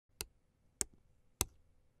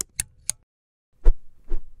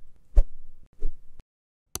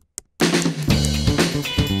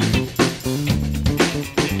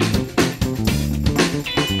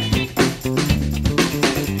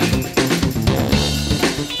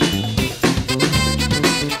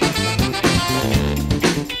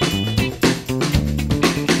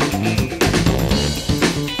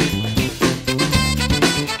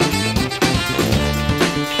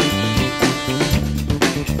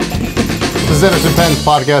This is Anderson Pens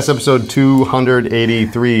Podcast, episode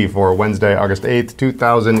 283 for Wednesday, August 8th,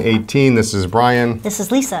 2018. This is Brian. This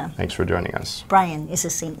is Lisa. Thanks for joining us. Brian is a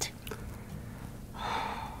saint.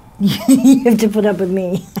 You have to put up with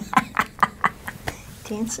me.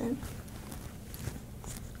 Dancing.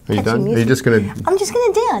 Are you done? Are you just going to... I'm just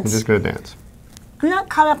going to dance. You're just going to dance. I'm not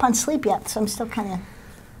caught up on sleep yet, so I'm still kind of...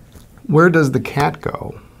 Where does the cat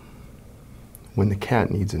go when the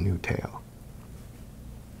cat needs a new tail?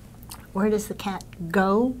 Where does the cat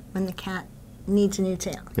go when the cat needs a new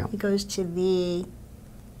tail? Yeah. He goes to the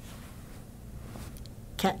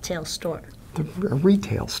cattail store. A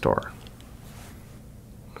retail store.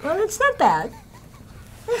 Well, it's not bad.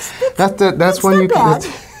 That's when you can...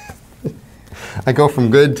 I go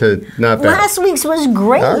from good to not bad. Last week's was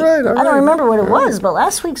great. All right. I don't remember what it was, but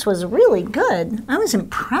last week's was really good. I was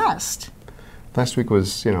impressed. Last week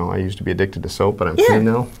was, I used to be addicted to soap, but I'm clean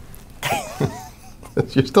now.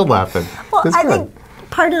 You're still laughing. Well, That's I good. think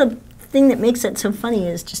part of the thing that makes it so funny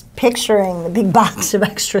is just picturing the big box of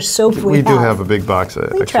extra soap we have. We do have a big box of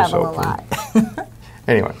extra soap. We travel a lot.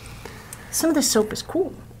 Anyway. Some of the soap is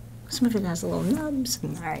cool. Some of it has little nubs.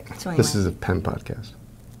 All right. So anyway. This is a pen podcast.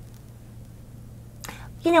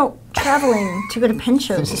 Traveling to go to pen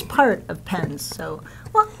shows is part of pens. So,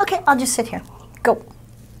 well, okay, I'll just sit here. Go.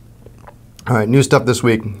 All right, new stuff this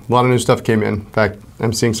week. A lot of new stuff came in. In fact,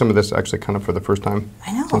 I'm seeing some of this actually kind of for the first time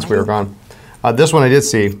since we were gone. This one I did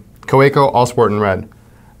see, Kaweco AL Sport in red.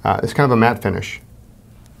 It's kind of a matte finish.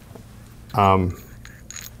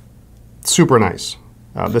 Super nice.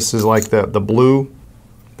 This is like the blue,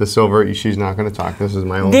 the silver. She's not going to talk. This is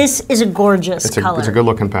my own. This is a gorgeous color. It's a good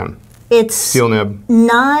looking pen. It's steel nib.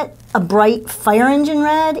 Not a bright fire engine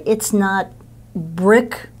red. It's not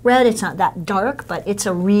brick red. It's not that dark, but it's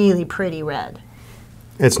a really pretty red.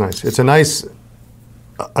 It's nice. It's a nice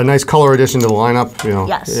color addition to the lineup.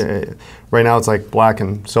 Yes. Right now it's like black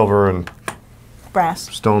and silver and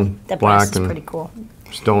brass. Stone that black brass is and pretty cool.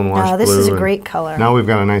 Stone washed blue. This is a great color. Now we've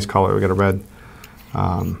got a nice color. We got a red.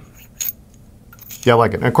 Yeah, I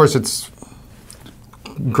like it. And of course, it's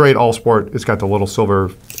great all sport. It's got the little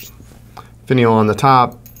silver finial on the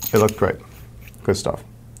top. It looks great. Good stuff.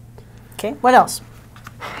 Okay, what else?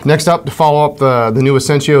 Next up, to follow up the new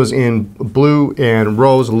Essentios in blue and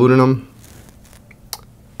rose aluminum.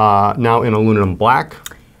 Now in aluminum black.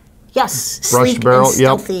 Yes, Brushed sleek barrel. and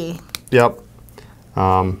stealthy. Yep.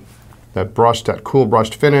 That cool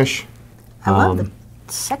brushed finish. I love the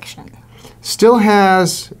section. Still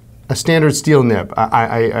has a standard steel nib.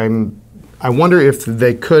 I wonder if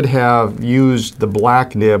they could have used the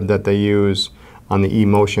black nib that they use on the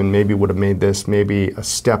E-Motion, maybe would have made this maybe a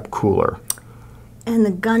step cooler. And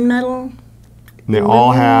the gunmetal? They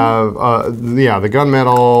all have, the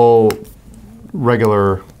gunmetal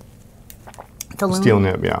regular steel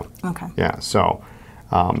nib, yeah. Okay. Yeah, so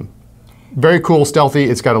very cool, stealthy.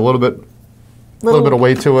 It's got a little bit of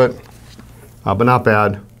weight to it, but not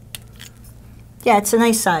bad. Yeah, it's a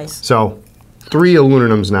nice size. So 3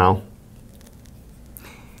 aluminums now.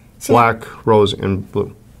 See, black, rose, and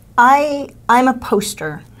blue. I'm a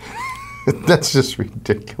poster. That's just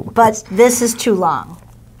ridiculous. But this is too long.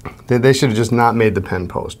 They should have just not made the pen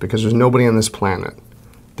post because there's nobody on this planet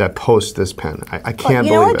that posts this pen. I can't believe it.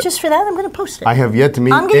 You know what? Just for that, I'm going to post it. I have yet to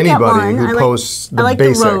meet anybody who posts the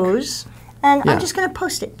basic. I like the rose, and I'm just going to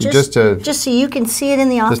post it. Just so you can see it in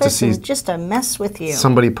the office and just to mess with you.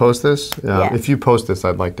 Somebody post this? Yeah. If you post this,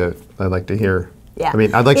 I'd like to hear. Yeah. I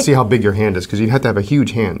mean, I'd like to see how big your hand is because you'd have to have a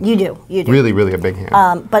huge hand. You do. Really, really a big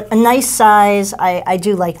hand. But a nice size. I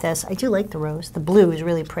do like this. I do like the rose. The blue is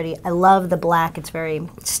really pretty. I love the black. It's very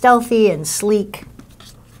stealthy and sleek.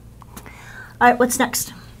 All right, what's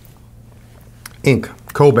next? Ink.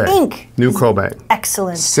 Kobe. Ink. New Kobe.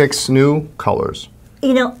 Excellent. 6 new colors.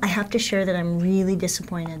 I have to share that I'm really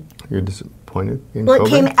disappointed. You're disappointed in Well, Kobe?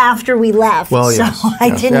 it came after we left. Well, yes. So I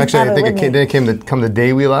didn't Actually, have I think it came the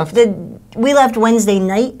day we left. We left Wednesday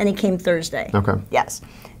night, and it came Thursday. Okay. Yes.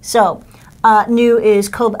 So, new is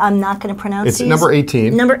Kobe. I'm not going to pronounce it's these. Number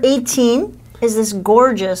 18. Number 18 is this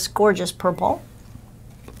gorgeous, gorgeous purple.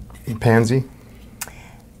 Pansy.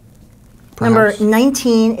 Perhaps. Number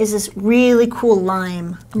 19 is this really cool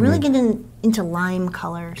lime. I'm really getting into lime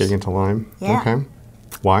colors. Getting into lime? Yeah. Okay.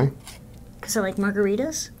 Why? Because I like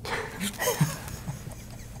margaritas.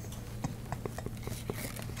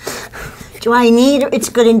 Do I need, it's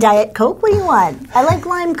good in Diet Coke? What do you want? I like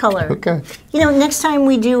lime color. Okay. Next time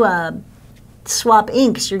we do swap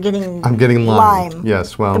inks, you're getting I'm getting lime.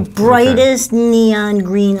 Yes, well. The brightest neon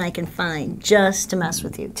green I can find, just to mess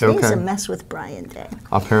with you. Today's a mess with Brian day.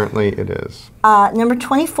 Apparently it is. Number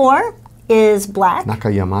 24 is black.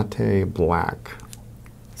 Nakayamate black.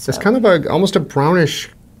 It's kind of almost a brownish,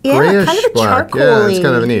 yeah, grayish kind of a black. charcoaly. Yeah, it's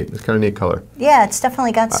kind of neat. It's kind of a neat color. Yeah, it's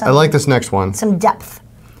definitely got some. I like this next one. Some depth.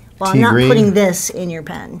 Well, Tea I'm not green. putting this in your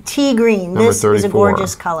pen. Tea green. Number This is a 34.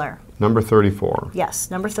 gorgeous color. Number 34. Yes,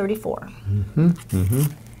 number 34. And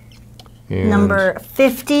Number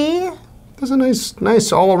 50. There's a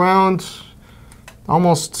nice all around,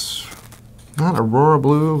 almost not aurora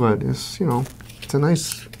blue, but it's it's a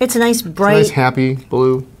nice. It's a nice bright. Nice happy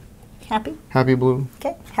blue. Happy? Happy blue.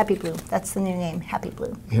 Okay, Happy Blue. That's the new name, Happy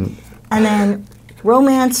Blue. And And then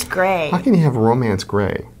Romance Gray. how can you have romance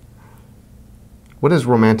gray? What is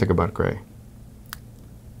romantic about gray?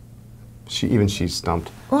 She's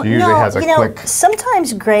stumped. Well, She usually has a quick.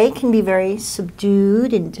 sometimes gray can be very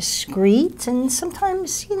subdued and discreet, and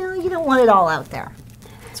sometimes, you don't want it all out there.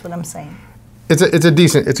 That's what I'm saying. It's a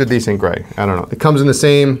decent gray. I don't know. It comes in the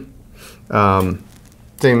same Round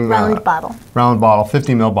bottle. round bottle,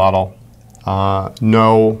 50 ml bottle.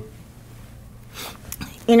 No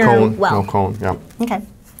Inner cone. well. No cone. Yeah. Okay.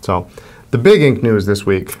 So, the big ink news this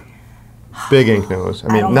week. Big ink news. I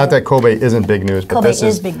mean, don't not know. that Kobe isn't big news, but Kobe this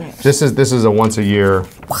is big news. This is a once a year,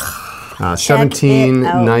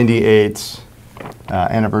 1798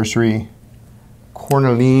 anniversary.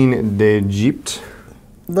 Cornaline d'Egypte,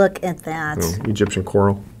 Look at that. Egyptian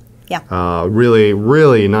coral. Yeah. Really,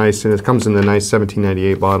 really nice, and it comes in the nice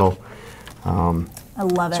 1798 bottle. I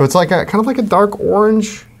love it. So it's like kind of like a dark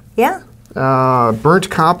orange, yeah. burnt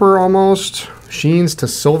copper almost, sheens to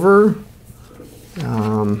silver.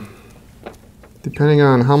 Depending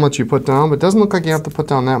on how much you put down, but it doesn't look like you have to put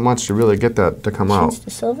down that much to really get that to come out. Sheens to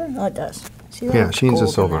silver? Oh, it does. See that? Yeah, It's sheens of gold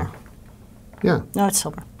in silver. there. Yeah, No, it's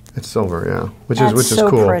silver. it's silver. Yeah, which That's is so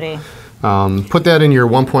cool. pretty. Put that in your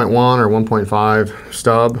 1.1 or 1.5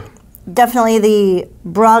 stub. Definitely the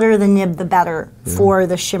broader the nib, the better for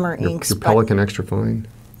the shimmer inks. Your but Pelican extra fine.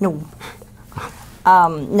 no.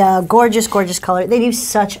 No, gorgeous, gorgeous color. They do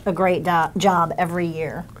such a great job every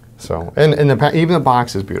year. So, and even the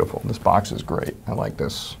box is beautiful. This box is great. I like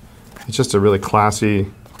this. It's just a really classy.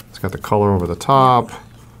 It's got the color over the top.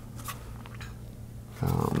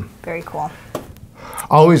 Very cool.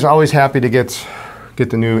 Always happy to get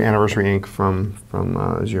the new anniversary ink from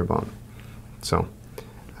Gion. So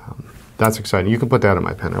that's exciting. You can put that in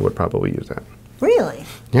my pen. I would probably use that. Really?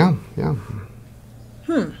 Yeah.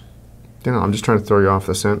 I'm just trying to throw you off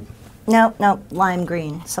the scent. No, lime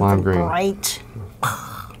green. Something Lime green. bright.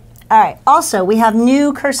 All right. Also, we have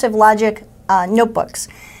new Cursive Logic notebooks.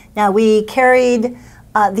 Now, we carried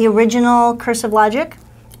the original Cursive Logic,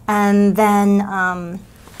 and then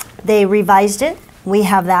they revised it. We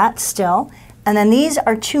have that still. And then these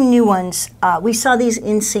are two new ones. We saw these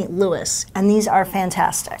in St. Louis, and these are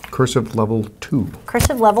fantastic. Cursive level 2.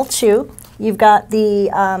 Cursive level 2. You've got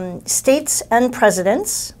the states and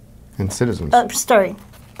presidents. And citizens.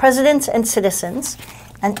 Presidents and citizens.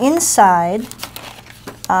 And inside,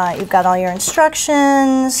 you've got all your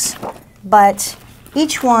instructions, but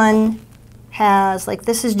each one has, like,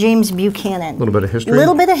 this is James Buchanan. A little bit of history.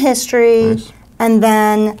 Little bit of history, Nice. and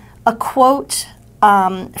then a quote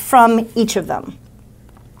from each of them.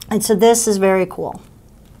 And so this is very cool.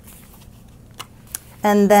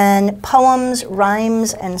 And then poems,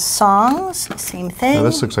 rhymes, and songs, same thing. Now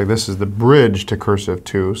this looks like this is the bridge to Cursive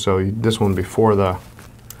 2, so this one before the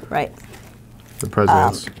Right.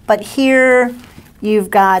 presidents. But here you've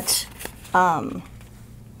got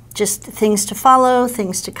just things to follow,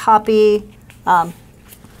 things to copy,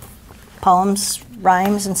 poems,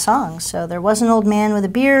 rhymes, and songs. So there was an old man with a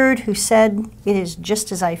beard who said, "It is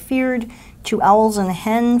just as I feared. 2 owls and a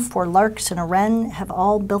hen, 4 larks and a wren have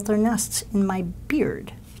all built their nests in my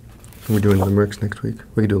beard." We're doing limericks next week.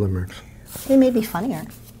 We can do limericks. They may be funnier.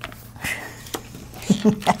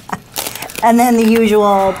 And then the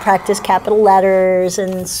usual practice capital letters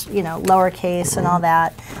and, lowercase and all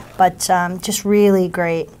that. But just really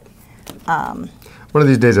great. One of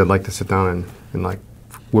these days I'd like to sit down and like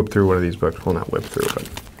whip through one of these books. Well, not whip through, but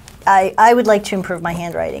I would like to improve my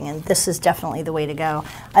handwriting, and this is definitely the way to go.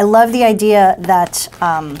 I love the idea that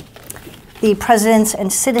the presidents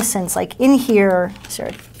and citizens, like in here,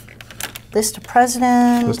 sorry, list of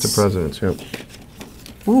presidents. list of presidents, yep.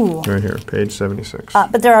 Ooh. Right here, page 76.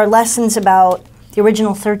 But there are lessons about the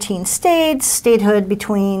original 13 states, statehood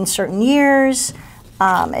between certain years.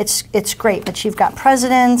 It's great, but you've got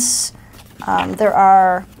presidents. There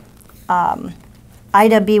are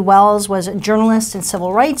Ida B. Wells was a journalist and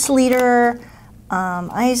civil rights leader.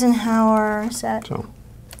 Eisenhower, is that? So,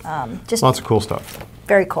 Just lots of cool stuff.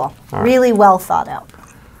 very cool. right. Really well thought out.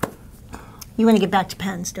 You want to get back to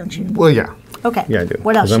pens, don't you? Well, yeah. Okay. Yeah, I do.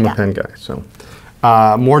 What else Because I'm you a got? pen guy. So,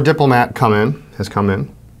 more Diplomat has come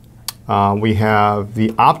in. We have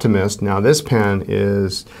the Optimist. Now this pen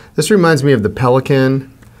this reminds me of the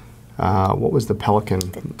Pelican. What was the Pelican?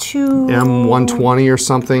 The M120 or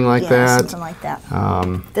something like that. Something like that.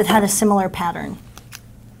 That had a similar pattern.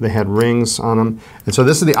 They had rings on them. And so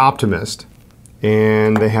this is the Optimist.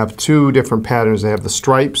 And they have two different patterns. They have the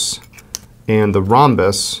stripes and the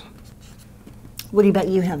rhombus. What do you bet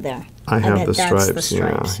you have there? I have the stripes. The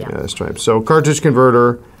stripes. Yeah, the stripes. So cartridge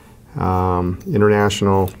converter,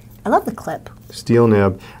 international. I love the clip. Steel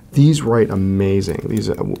nib. These write amazing. These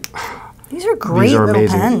are great little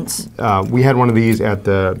pens. We had one of these at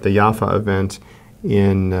the Yafa event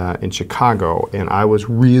in Chicago, and I was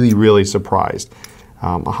really, really surprised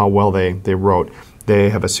how well they wrote.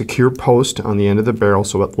 They have a secure post on the end of the barrel,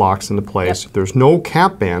 so it locks into place. Yep. There's no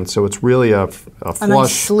cap band, so it's really a flush. A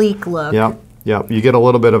nice sleek look. Yep, yep. You get a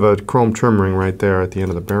little bit of a chrome trim ring right there at the end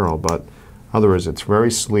of the barrel, but otherwise it's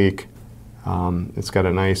very sleek. It's got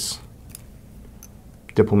a nice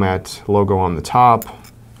Diplomat logo on the top.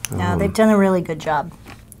 Yeah, they've done a really good job.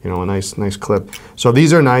 You know, a nice clip. So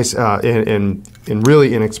these are nice and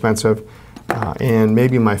really inexpensive. And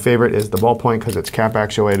maybe my favorite is the ballpoint because it's cap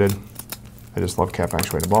actuated. I just love cap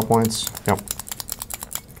actuated ballpoints. Yep.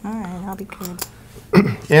 All right, that'll be good.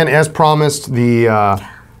 And as promised, the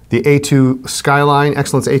A2 Skyline,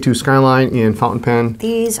 Excellence A2 Skyline in fountain pen.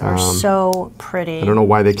 These are so pretty. I don't know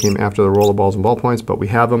why they came after the rollerballs and ballpoints, but we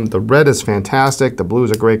have them. The red is fantastic. The blue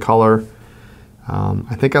is a great color.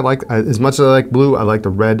 I think I like, as much as I like blue, I like the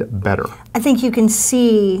red better. I think you can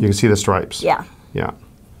see. You can see the stripes. Yeah. Yeah.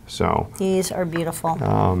 So. These are beautiful.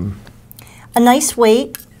 A nice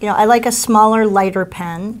weight. You know, I like a smaller, lighter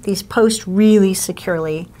pen. These post really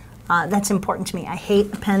securely. That's important to me. I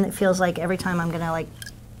hate a pen that feels like every time I'm gonna like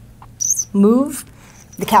move,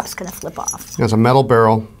 the cap's gonna flip off. It has a metal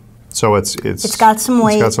barrel, so it's got some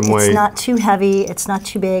weight. It's got some weight. It's not too heavy. It's not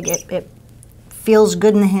too big. It feels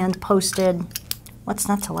good in the hand. Posted. What's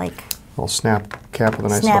not to like? A little snap cap with a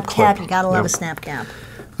nice snap little cap. clip. You gotta love a snap cap.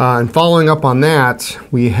 And following up on that,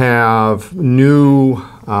 we have new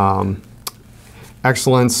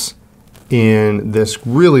Excellence in this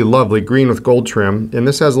really lovely green with gold trim, and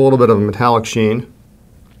this has a little bit of a metallic sheen.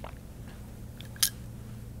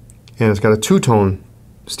 And it's got a two-tone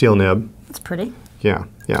steel nib. That's pretty. Yeah,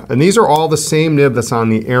 yeah. And these are all the same nib that's on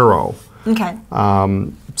the Arrow. Okay.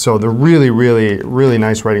 So they're really, really, really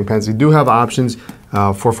nice writing pens. They do have options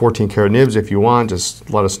for 14-karat nibs if you want.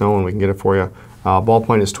 Just let us know and we can get it for you.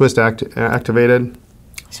 Ballpoint is twist activated.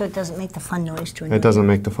 So it doesn't make the fun noise to annoy It doesn't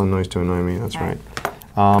make the fun noise to annoy me, that's right.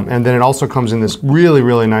 And then it also comes in this really,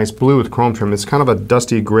 really nice blue with chrome trim. It's kind of a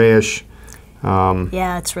dusty grayish.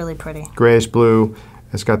 Yeah, it's really pretty. Grayish blue.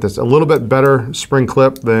 It's got this a little bit better spring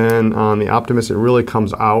clip than on the Optimist. It really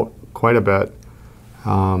comes out quite a bit.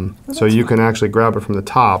 So you can actually grab it from the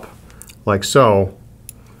top, like so,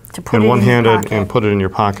 and one-handed and put it in your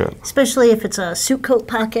pocket. Especially if it's a suit coat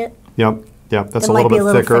pocket. Yep, yep, that's a little bit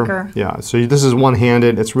thicker. Yeah, so this is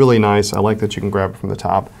one-handed. It's really nice. I like that you can grab it from the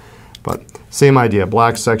top. But same idea,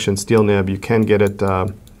 black section, steel nib. You can get it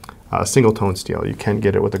single-tone steel. You can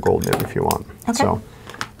get it with a gold nib if you want. Okay. So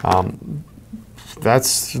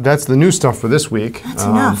that's the new stuff for this week. That's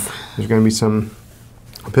enough. There's going to be some.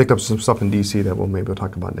 I picked up some stuff in DC that we'll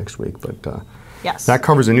talk about next week, but yes, that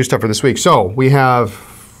covers the new stuff for this week. So we have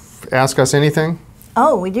Ask Us Anything.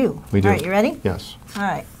 Oh, we do. We do. All right, you ready? Yes. All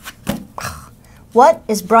right. What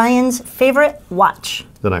is Brian's favorite watch?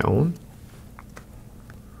 That I own?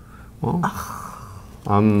 Well,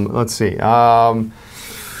 let's see.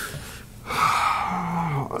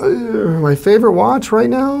 My favorite watch right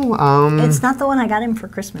now? It's not the one I got him for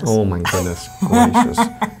Christmas. Oh my goodness gracious.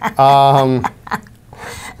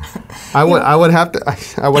 I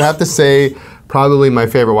would have to say probably my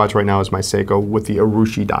favorite watch right now is my Seiko with the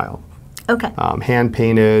Urushi dial. Okay. Hand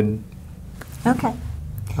painted. Okay.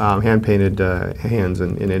 Hand painted hands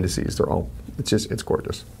and indices. They're all. It's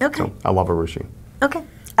gorgeous. Okay. So I love Urushi. Okay.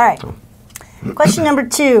 All right. So. Question number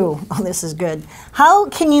 2. Oh, this is good. How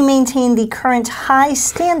can you maintain the current high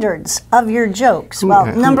standards of your jokes? Well,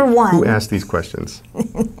 number 1. Who asked these questions?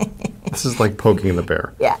 This is like poking the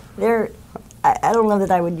bear. Yeah, I don't know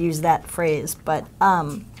that I would use that phrase, but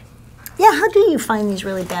yeah. How do you find these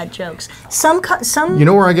really bad jokes? Some. You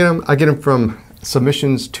know where I get them? I get them from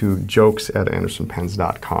submissions to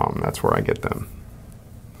jokes@andersonpens.com. That's where I get them.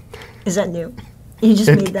 Is that new? You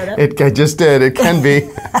just made that up? I just did. It can be.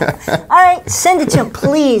 All right, send it to him,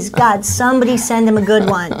 please. God, somebody send him a good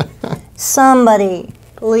one. Somebody,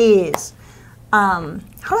 please. How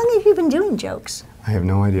long have you been doing jokes? I have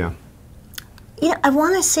no idea. You know, I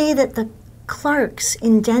want to say that the Clark's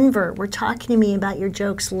in Denver were talking to me about your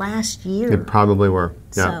jokes last year. They probably were.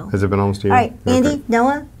 Yeah. So. Has it been almost a year? All right, Andy,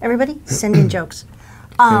 Noah, everybody, send in jokes.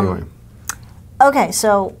 Anyway. Okay,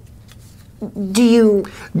 so do you...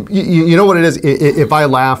 You know what it is? If I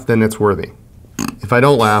laugh, then it's worthy. If I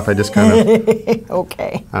don't laugh, I just kind of...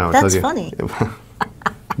 Okay, I don't know, that's funny.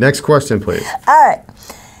 Next question, please. All right.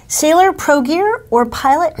 Sailor Pro Gear or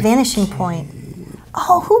Pilot Vanishing Point?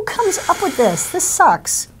 Oh, who comes up with this? This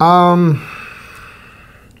sucks.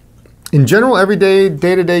 In general, everyday,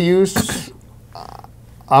 day-to-day use,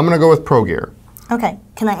 I'm going to go with Pro Gear. Okay.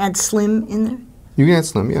 Can I add Slim in there? You can add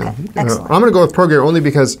Slim, yeah. Okay, excellent. I'm going to go with Pro Gear only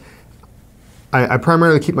because I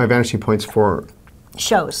primarily keep my vanishing points for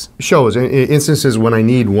shows, in instances when I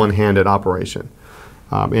need one-handed operation.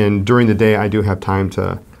 And during the day, I do have time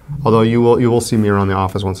to, although you will see me around the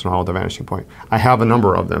office once in a while with a vanishing point. I have a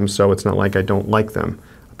number of them, so it's not like I don't like them.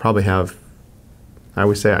 I probably have, I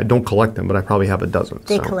always say I don't collect them, but I probably have a dozen.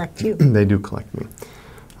 They collect you. They do collect me.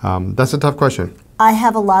 That's a tough question. I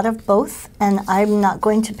have a lot of both, and I'm not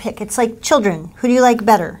going to pick. It's like children. Who do you like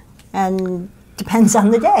better? And depends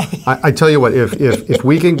on the day. I tell you what, if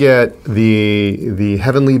we can get the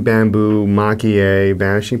Heavenly Bamboo Maki-e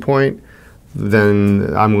Vanishing Point,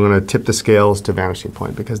 then I'm going to tip the scales to Vanishing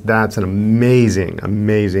Point because that's an amazing,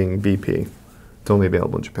 amazing BP. It's only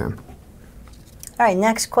available in Japan. All right,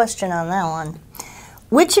 next question on that one.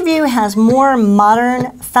 Which of you has more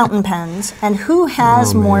modern fountain pens and who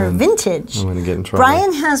has more vintage? I'm going to get in trouble.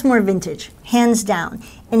 Brian has more vintage, hands down.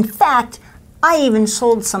 In fact, I even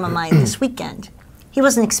sold some of mine this weekend. He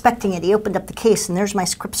wasn't expecting it. He opened up the case and there's my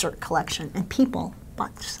Scriptsort collection and people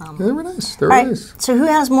bought some. They were nice. They were nice. So who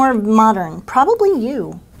has more modern? Probably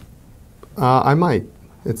you. I might.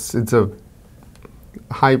 It's a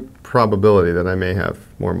high probability that I may have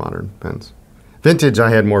more modern pens. Vintage, I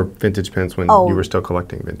had more vintage pens when you were still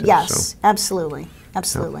collecting vintage. Yes, so. absolutely.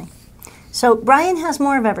 Absolutely. Yeah. So Brian has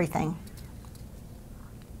more of everything.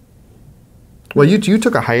 Well, you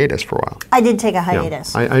took a hiatus for a while. I did take a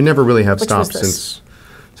hiatus. Yeah. I never really have stopped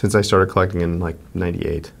since I started collecting in like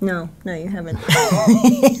 '98. No, you haven't.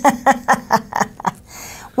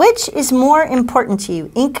 Which is more important to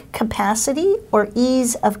you, ink capacity or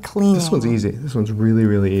ease of cleaning? This one's easy. This one's really,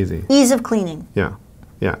 really easy. Ease of cleaning. Yeah.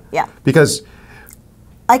 Because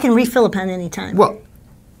I can refill a pen anytime. Well,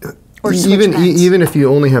 or even if you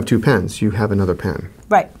only have 2 pens, you have another pen.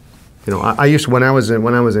 Right. You know, I used to, when I was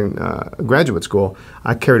in graduate school,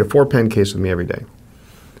 I carried a 4-pen case with me every day.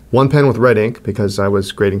 1 pen with red ink because I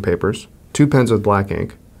was grading papers, 2 pens with black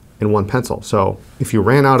ink, and 1 pencil. So if you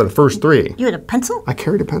ran out of the first 3, you had a pencil? I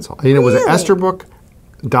carried a pencil. You know, it was an Esterbrook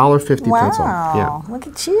 $1.50 pencil. Wow! Look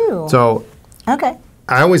at you. So okay.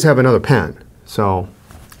 I always have another pen. So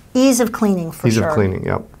ease of cleaning for sure. Ease of cleaning.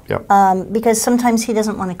 Yep. Because sometimes he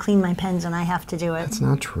doesn't want to clean my pens, and I have to do it. That's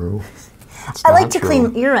not true. I like to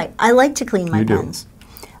clean. You're right. I like to clean my pens.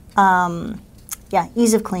 Yeah,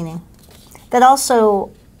 ease of cleaning. That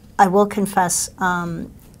also, I will confess,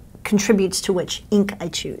 contributes to which ink I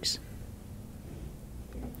choose.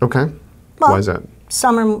 Okay. Well, why is that?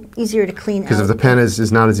 Some are easier to clean. Because if the pen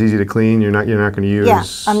is not as easy to clean, you're not going to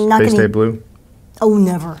use Face Day Blue. Oh,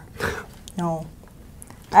 never. No.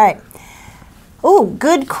 All right. Oh,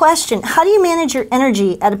 good question. How do you manage your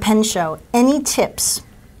energy at a pen show? Any tips?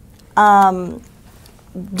 Don't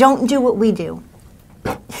do what we do.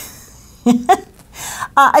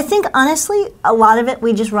 I think, honestly, a lot of it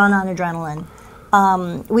we just run on adrenaline.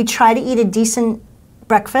 We try to eat a decent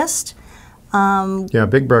breakfast. Yeah,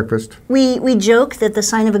 big breakfast. We joke that the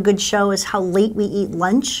sign of a good show is how late we eat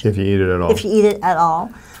lunch. If you eat it at all. If you eat it at all.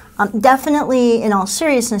 Definitely, in all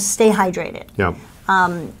seriousness, stay hydrated. Yeah.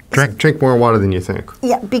 Drink more water than you think.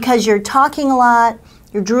 Yeah, because you're talking a lot,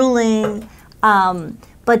 you're drooling,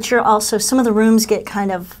 but you're also, some of the rooms get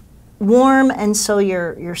kind of warm, and so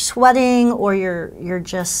you're sweating, or you're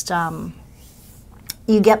just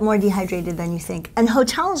you get more dehydrated than you think. And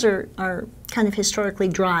hotels are kind of historically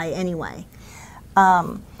dry anyway.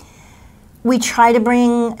 We try to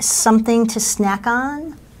bring something to snack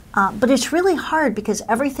on, but it's really hard because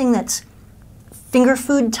everything that's finger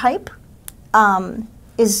food type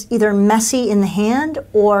is either messy in the hand,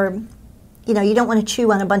 or you don't want to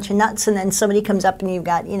chew on a bunch of nuts and then somebody comes up and you've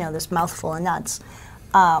got this mouthful of nuts.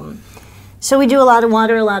 So we do a lot of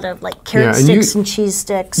water, a lot of like carrot sticks and cheese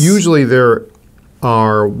sticks. Usually there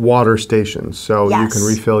are water stations, so yes. you can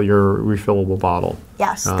refill your refillable bottle.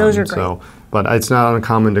 Yes, those are great. But it's not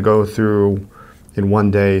uncommon to go through in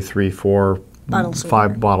one day 3, 4,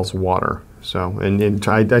 5 bottles of water. So,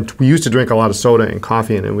 we used to drink a lot of soda and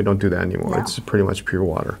coffee, and we don't do that anymore. No. It's pretty much pure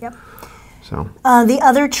water. Yep. So the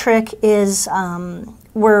other trick is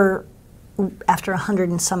we're after 100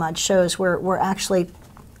 and some odd shows, we're actually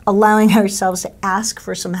allowing ourselves to ask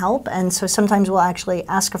for some help. And so sometimes we'll actually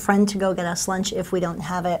ask a friend to go get us lunch if we don't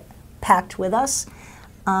have it packed with us.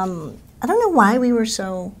 I don't know why we were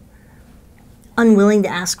so unwilling to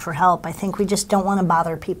ask for help. I think we just don't want to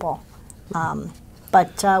bother people.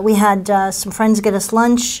 But we had some friends get us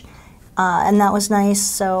lunch, and that was nice.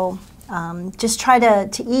 So just try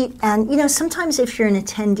to eat. And, you know, sometimes if you're an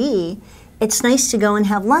attendee, it's nice to go and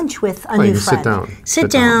have lunch with a new friend. Sit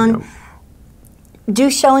down. Do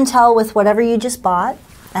show and tell with whatever you just bought,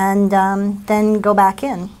 and then go back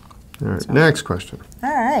in. All right, next question. All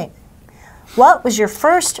right. What was your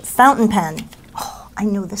first fountain pen? Oh, I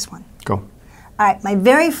know this one. Go. All right, my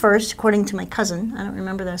very first, according to my cousin, I don't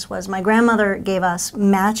remember this, was my grandmother gave us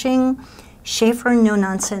matching Schaefer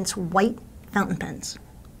no-nonsense white fountain pens.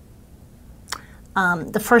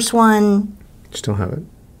 The first one... Still have it?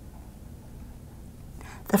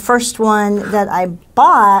 The first one that I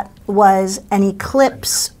bought was an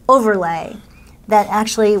Eclipse overlay that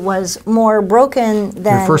actually was more broken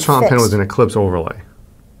than Your first fountain pen fixed. was an Eclipse overlay?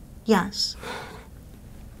 Yes.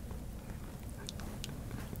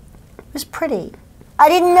 It was pretty. I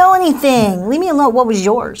didn't know anything. Leave me alone. What was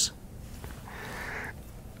yours?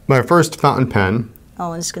 My first fountain pen...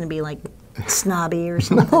 Oh, it's going to be like snobby or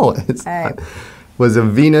something. No, it's not. Was a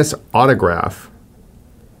Venus autograph.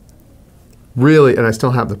 Really, and I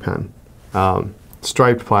still have the pen.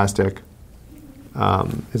 Striped plastic.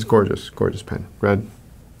 It's gorgeous, gorgeous pen. Red,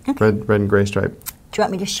 Okay. red and gray stripe. Do you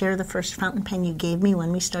want me to share the first fountain pen you gave me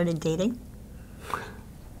when we started dating?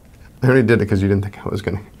 I only did it because you didn't think I was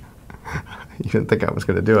gonna. You didn't think I was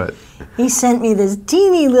gonna do it. He sent me this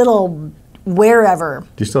teeny little wherever.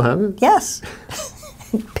 Do you still have it? Yes.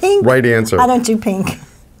 Pink. Right answer. I don't do pink.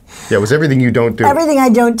 Yeah, it was everything you don't do. Everything I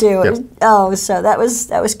don't do. Yep. It was- oh, so that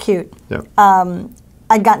was cute. Yeah.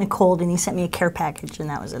 I'd gotten a cold and he sent me a care package and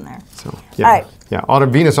that was in there. So yeah, All right. yeah.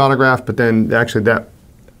 Venus autograph, but then actually that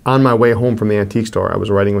on my way home from the antique store, I was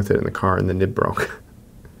riding with it in the car and the nib broke.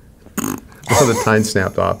 So the tine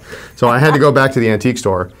snapped off. So I had to go back to the antique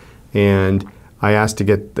store, and I asked to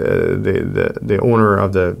get the owner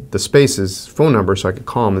of the space's phone number so I could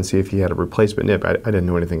call him and see if he had a replacement nib. I didn't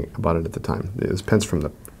know anything about it at the time. It was pens from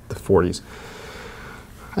the 40s.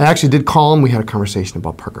 I actually did call him. We had a conversation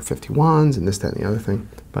about Parker 51s and this, that, and the other thing.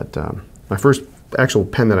 But my first actual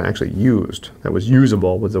pen that I actually used that was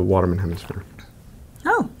usable was the Waterman Hemisphere.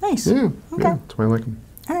 Oh, nice. Yeah, Okay. yeah, that's why I like them.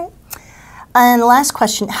 All right. And the last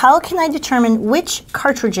question, how can I determine which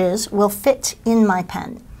cartridges will fit in my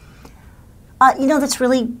pen? You know, that's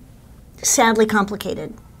really sadly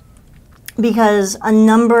complicated because a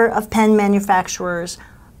number of pen manufacturers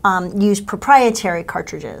use proprietary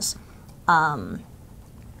cartridges. The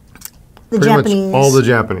Pretty Japanese, much all the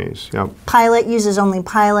Japanese, yeah. Pilot uses only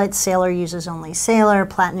Pilot, Sailor uses only Sailor,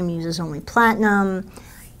 Platinum uses only Platinum.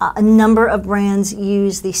 A number of brands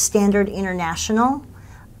use the Standard International.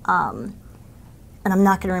 And I'm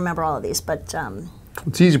not going to remember all of these, but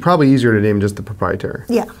It's easy, probably easier to name just the proprietary.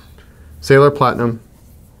 yeah. Sailor, Platinum,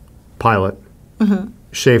 Pilot,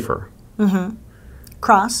 Schaefer,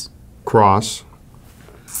 Cross. Cross.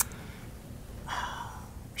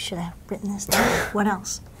 Should have written this down. What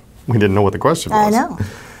else? We didn't know what the question I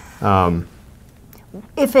was. know.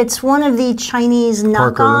 If it's one of the Chinese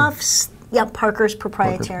Parker. knockoffs, yep, Parker's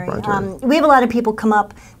proprietary. proprietary. We have a lot of people come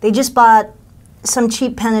up, they just bought some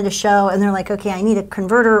cheap pen at a show and they're like, okay, I need a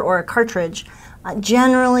converter or a cartridge.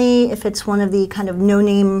 Generally, if it's one of the kind of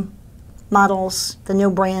no-name models, the no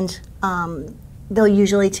brand, they'll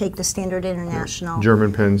usually take the Standard International.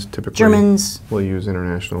 German pens typically Germans, will use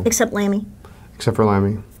international, except Lamy. except for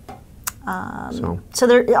Lamy. So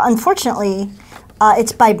there, unfortunately,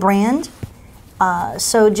 it's by brand.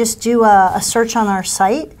 So just do a search on our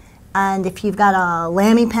site, and if you've got a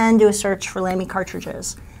Lamy pen, do a search for Lamy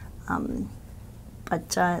cartridges. But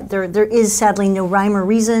there is sadly no rhyme or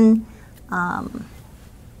reason. A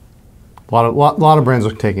lot of brands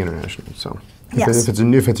will take international. So Yes. if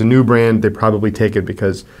it's a new brand, they probably take it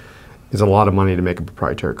because it's a lot of money to make a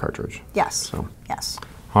proprietary cartridge. Yes. So. Yes.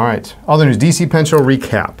 All right. Other news: DC Pen Show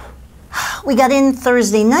recap. We got in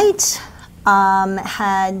Thursday night.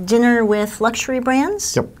 Had dinner with luxury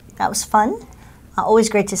brands. Yep. That was fun. Always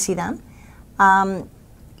great to see them.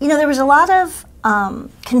 You know, there was a lot of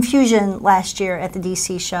confusion last year at the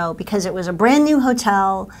DC show because it was a brand new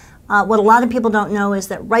hotel. What a lot of people don't know is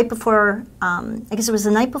that right before, I guess it was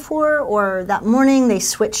the night before or that morning, they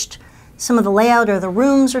switched some of the layout or the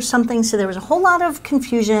rooms or something. So there was a whole lot of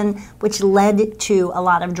confusion, which led to a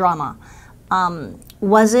lot of drama.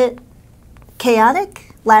 Was it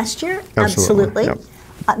chaotic last year? Absolutely. Yep.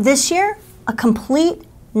 This year, a complete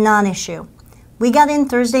non-issue. We got in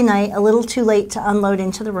Thursday night a little too late to unload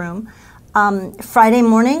into the room. Friday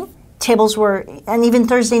morning, tables were, and even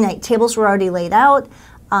Thursday night, tables were already laid out.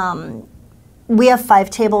 We have 5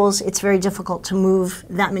 tables. It's very difficult to move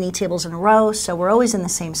that many tables in a row, so we're always in the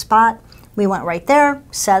same spot. We went right there,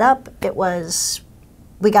 set up.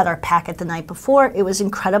 We got our packet the night before. It was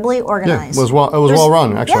incredibly organized. Yeah, it was well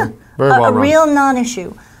run, actually. Yeah, very well run. A real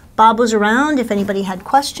non-issue. Bob was around if anybody had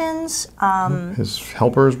questions. His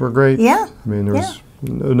helpers were great. Yeah. I mean, there was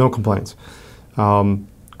no complaints.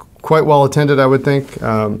 Quite well attended, I would think.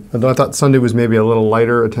 Although I thought Sunday was maybe a little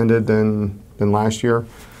lighter attended than last year.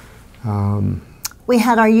 We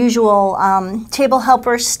had our usual table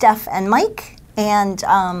helpers, Steph and Mike, and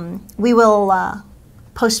we will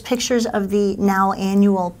post pictures of the now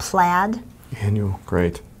annual plaid. Annual,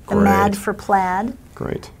 great. The Mad for Plaid.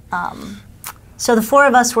 Great. So the 4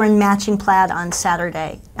 of us were in matching plaid on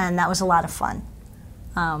Saturday, and that was a lot of fun.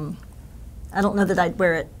 I don't know that I'd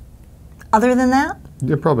wear it other than that.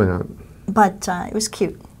 Yeah, probably not. But it was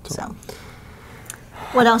cute. So,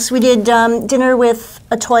 what else? We did dinner with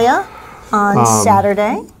Atoya on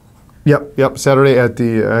Saturday. Yep. Saturday at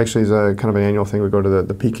actually it's a kind of an annual thing. We go to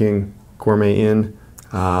the Peking Gourmet Inn,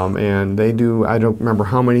 and they do, I don't remember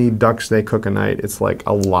how many ducks they cook a night. It's like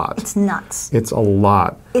a lot. It's nuts. It's a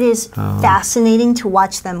lot. It is fascinating to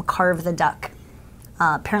watch them carve the duck.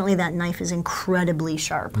 Apparently that knife is incredibly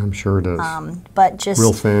sharp. I'm sure it is. But just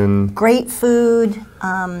real thin. Great food,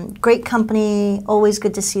 great company, always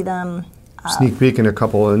good to see them. Sneak peek in a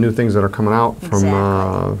couple of new things that are coming out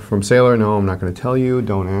from Sailor. No, I'm not going to tell you.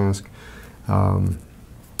 Don't ask.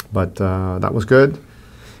 But that was good.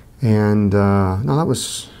 And no, that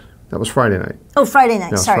was Friday night. Oh, Friday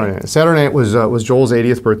night. Yeah, sorry. Friday night. Saturday night was Joel's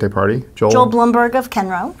 80th birthday party. Joel Blumberg of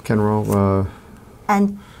Kenro. Kenro.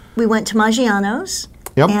 And we went to Maggiano's.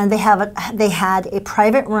 Yep. And they had a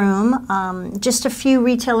private room. Just a few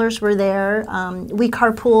retailers were there. We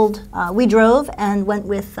carpooled. We drove and went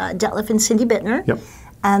with Detlef and Cindy Bittner. Yep.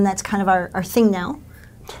 And that's kind of our thing now.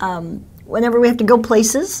 Whenever we have to go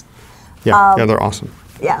places. Yeah, they're awesome.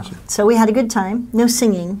 Yeah, so we had a good time. No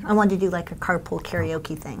singing. I wanted to do like a carpool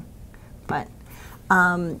karaoke thing. But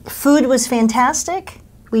food was fantastic.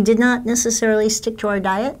 We did not necessarily stick to our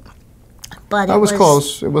diet. But it was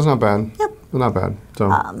close. It was not bad. Yep. It was not bad.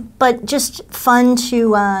 So. But just fun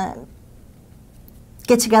to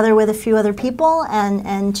get together with a few other people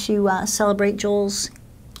and to celebrate Joel's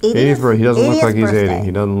 80th birthday. He doesn't look like he's 80.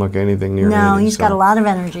 He doesn't look anything near 80. No, he's got a lot of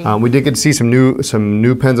energy. We did get to see some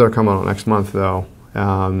new pens that are coming out next month, though.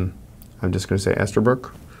 I'm just going to say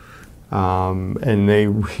Esterbrook. And they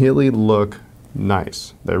really look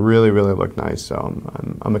nice. They really look nice. So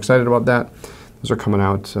I'm excited about that. Those are coming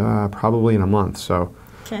out probably in a month. So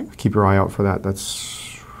keep your eye out for that.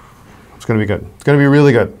 It's going to be good. It's going to be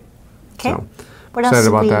really good. Okay. So, what else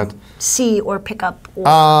did we see or pick up? Or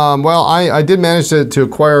well, I did manage to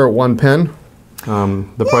acquire one pen.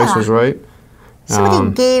 The price was right.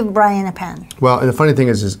 Somebody gave Brian a pen. Well, and the funny thing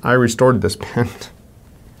is I restored this pen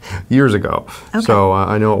years ago. Okay. So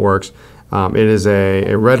I know it works. It is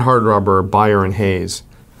a red hard rubber Bayer and Hayes.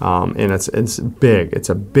 And it's big. It's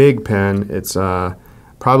a big pen. It's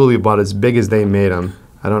probably about as big as they made them.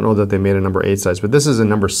 I don't know that they made a number 8 size, but this is a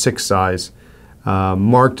number 6 size.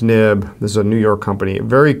 Marked nib. This is a New York company.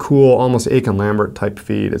 Very cool, almost Aiken Lambert type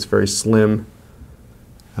feed. It's very slim.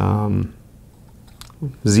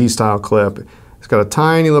 Z-style clip. It's got a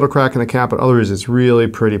tiny little crack in the cap, but otherwise it's really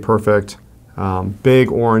pretty perfect.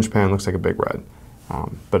 Big orange pen. Looks like a big red.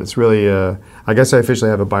 But it's really, I guess I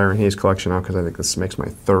officially have a Bayer and Hayes collection now because I think this makes my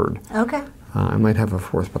 3rd. Okay. I might have a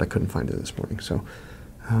 4th, but I couldn't find it this morning. So,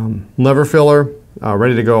 lever filler,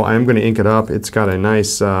 ready to go. I am going to ink it up. It's got a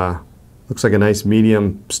nice, looks like a nice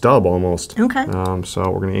medium stub almost. Okay. So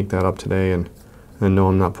we're going to ink that up today, and no,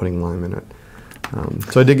 I'm not putting lime in it.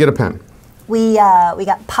 So I did get a pen. We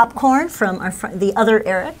got popcorn from the other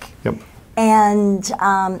Eric. Yep. And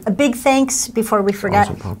a big thanks, before we forget,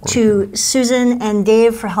 to Susan and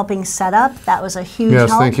Dave for helping set up. That was a huge help.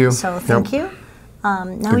 Yes, thank you. So thank you.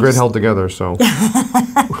 The grid held together, so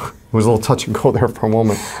it was a little touch and go there for a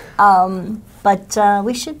moment. But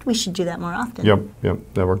we should do that more often. Yep,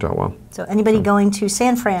 that worked out well. So anybody going to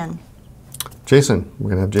San Fran? Jason,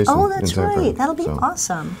 we're gonna have Jason. Oh, that's in San Fran, right. That'll be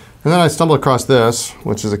awesome. And then I stumbled across this,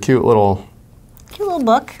 which is a cute little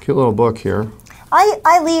book. Cute little book here.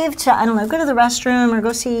 I leave to, I don't know, go to the restroom or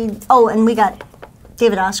go see, oh, and we got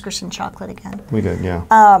David Oscarson chocolate again. We did, yeah.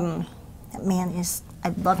 That man is, I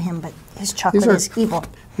love him, but his chocolate is evil.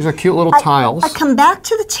 These are cute little tiles. I come back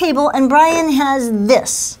to the table and Brian has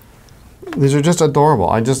this. These are just adorable.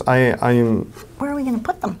 I'm. Where are we going to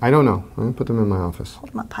put them? I don't know. I'm going to put them in my office.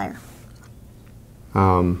 Hold them up higher.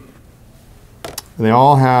 They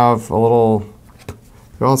all have a little.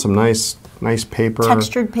 They all have some nice paper.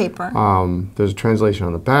 Textured paper. There's a translation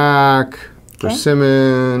on the back.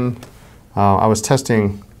 Persimmon. I was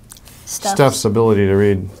testing Steph's ability to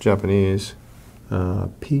read Japanese.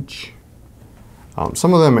 Peach.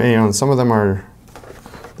 Some of them, some of them are.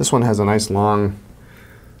 This one has a nice long.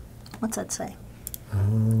 What's that say?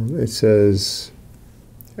 It says,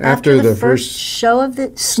 after the first show of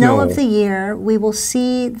the snow of the year, we will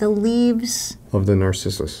see the leaves of the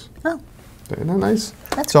narcissus. Oh, isn't that nice?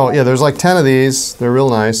 That's so cool. Yeah, there's like 10 of these. They're real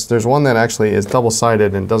nice. There's one that actually is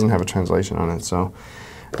double-sided and doesn't have a translation on it. So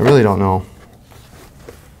I really don't know.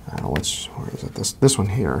 Where is it? This one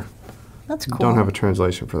here. That's cool. Don't have a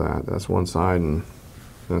translation for that. That's one side and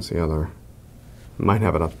that's the other. Might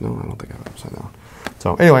have it up. No, I don't think I have it upside down.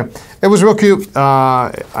 So anyway, it was real cute.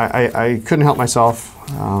 I couldn't help myself.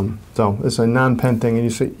 So it's a non-pen thing, and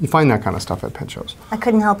you find that kind of stuff at pen shows. I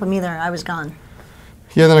couldn't help him either. I was gone.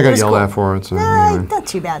 Yeah, then I got yelled at for it. So anyway. Not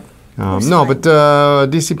too bad. No, but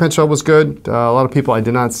DC Pen Show was good. A lot of people. I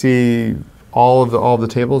did not see all of the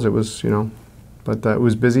tables. It was but it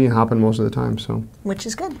was busy and hopping most of the time. So which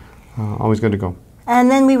is good. Always good to go. And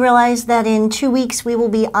then we realized that in 2 weeks we will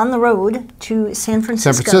be on the road to San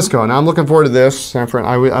Francisco. San Francisco. Now I'm looking forward to this. I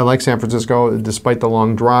like San Francisco despite the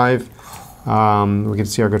long drive. We get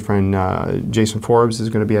to see our good friend Jason Forbes is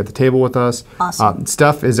going to be at the table with us. Awesome.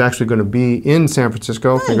 Steph is actually going to be in San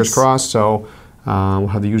Francisco, nice. Fingers crossed. So we'll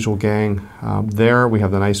have the usual gang there. We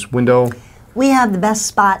have the nice window. We have the best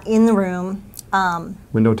spot in the room.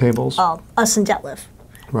 Window tables. Us and Jetliff.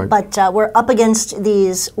 Right. But we're up against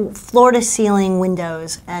these floor-to-ceiling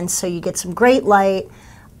windows, and so you get some great light,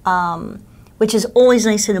 which is always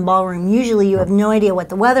nice in a ballroom. Usually you have no idea what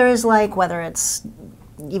the weather is like, whether it's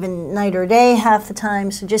even night or day half the time,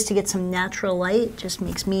 so just to get some natural light just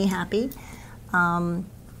makes me happy. And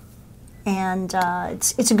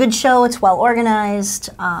it's a good show. It's well organized.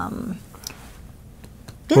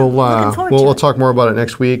 Yeah, we'll talk more about it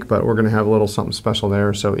next week, but we're going to have a little something special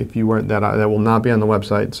there. So if you weren't that will not be on the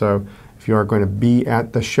website. So if you are going to be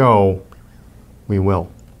at the show, we will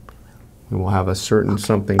have a certain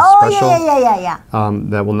something special. Yeah.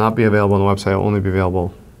 That will not be available on the website. It will only be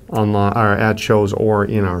available online or at shows or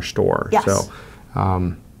in our store. Yes. So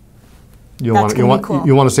you want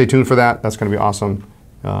to stay tuned for that. That's going to be awesome.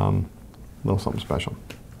 A little something special,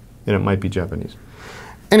 and it might be Japanese.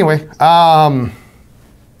 Anyway.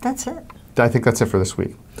 That's it. I think that's it for this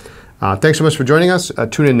week. Thanks so much for joining us.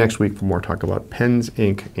 Tune in next week for more talk about pens,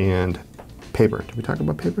 ink, and paper. Did we talk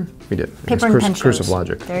about paper? We did. Paper and pen shows. Cursive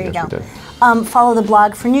logic. There you yes, go. We did. Follow the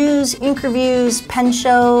blog for news, ink reviews, pen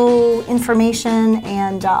show information,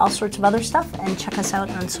 and all sorts of other stuff. And check us out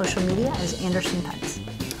on social media as Anderson Pens.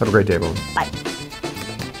 Have a great day, everyone. Bye.